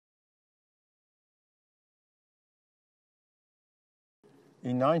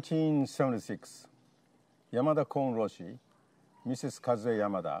In 1976, Yamada Kon Roshi, Mrs. Kazue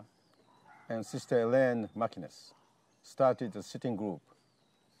Yamada, and Sister Elaine Makines started a sitting group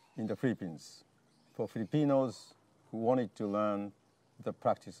in the Philippines for Filipinos who wanted to learn the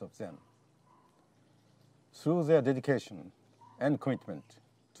practice of Zen. Through their dedication and commitment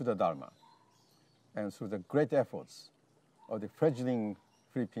to the Dharma, and through the great efforts of the fledgling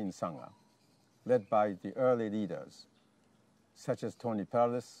Philippine Sangha, led by the early leaders such as Tony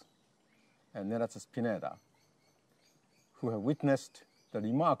Perales and Neratz Pineda, who have witnessed the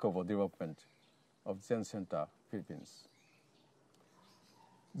remarkable development of Zen Center Philippines.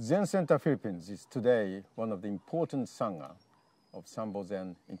 Zen Center Philippines is today one of the important Sangha of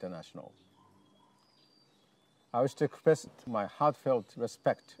Sanbo-Zen International. I wish to express my heartfelt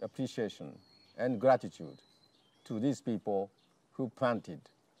respect, appreciation, and gratitude to these people who planted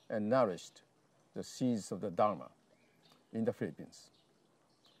and nourished the seeds of the Dharma in the Philippines.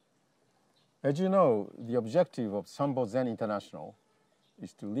 As you know, the objective of Sanbo-Zen International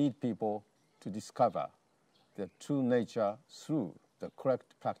is to lead people to discover their true nature through the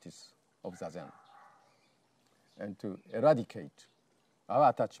correct practice of Zazen, and to eradicate our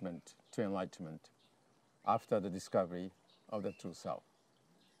attachment to enlightenment after the discovery of the true self.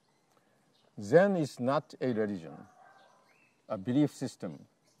 Zen is not a religion, a belief system,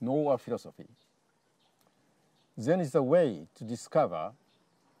 nor a philosophy. Zen is a way to discover,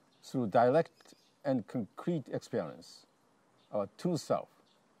 through direct and concrete experience, our true self,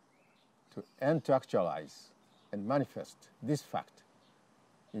 and to actualize and manifest this fact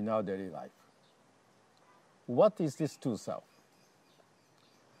in our daily life. What is this true self?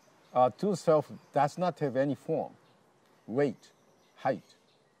 Our true self does not have any form, weight, height,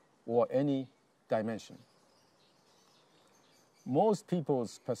 or any dimension. Most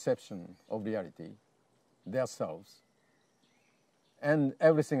people's perception of reality, their selves, and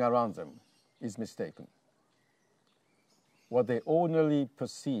everything around them is mistaken. What they ordinarily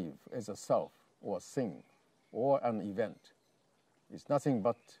perceive as a self or a thing or an event is nothing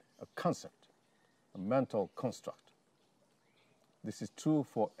but a concept, a mental construct. This is true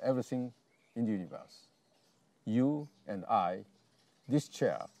for everything in the universe. You and I, this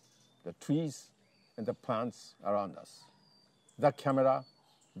chair, the trees and the plants around us, the camera,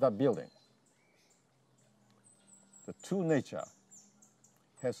 the building. The true nature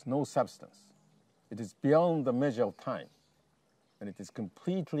has no substance. It is beyond the measure of time, and it is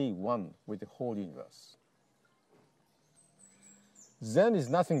completely one with the whole universe. Zen is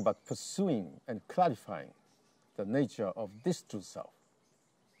nothing but pursuing and clarifying the nature of this true self.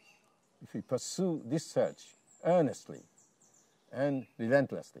 If we pursue this search earnestly and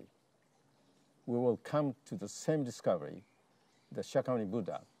relentlessly, we will come to the same discovery that Shakyamuni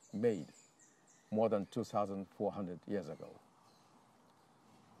Buddha made more than 2,400 years ago.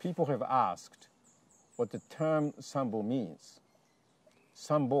 People have asked what the term Sanbo means.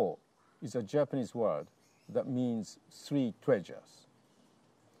 Sanbo is a Japanese word that means three treasures.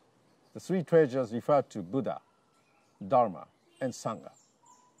 The three treasures refer to Buddha, Dharma, and Sangha.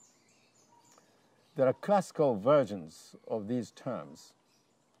 There are classical versions of these terms,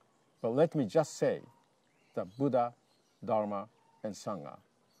 but let me just say that Buddha, Dharma, and Sangha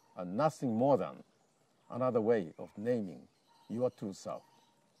are nothing more than another way of naming your true self.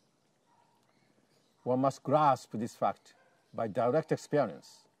 One must grasp this fact by direct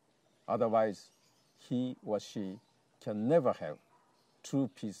experience, otherwise he or she can never have true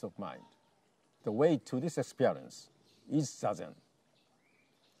peace of mind. The way to this experience is Zazen.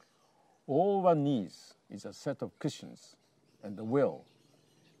 All one needs is a set of cushions and the will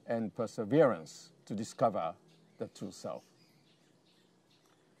and perseverance to discover the true self.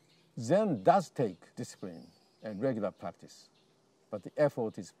 Zen does take discipline and regular practice, but the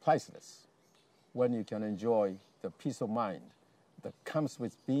effort is priceless when you can enjoy the peace of mind that comes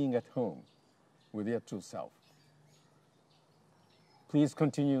with being at home with your true self. Please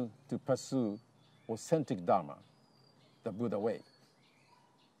continue to pursue authentic Dharma, the Buddha way.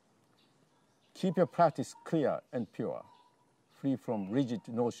 Keep your practice clear and pure, free from rigid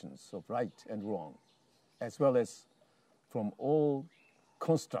notions of right and wrong, as well as from all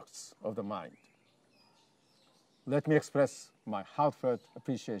constructs of the mind. Let me express my heartfelt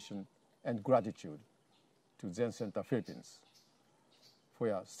appreciation and gratitude to Zen Center Philippines for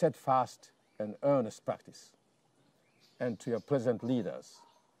your steadfast and earnest practice, and to your present leaders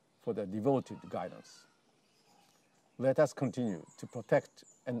for their devoted guidance. Let us continue to protect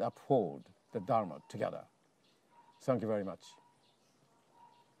and uphold the Dharma together. Thank you very much.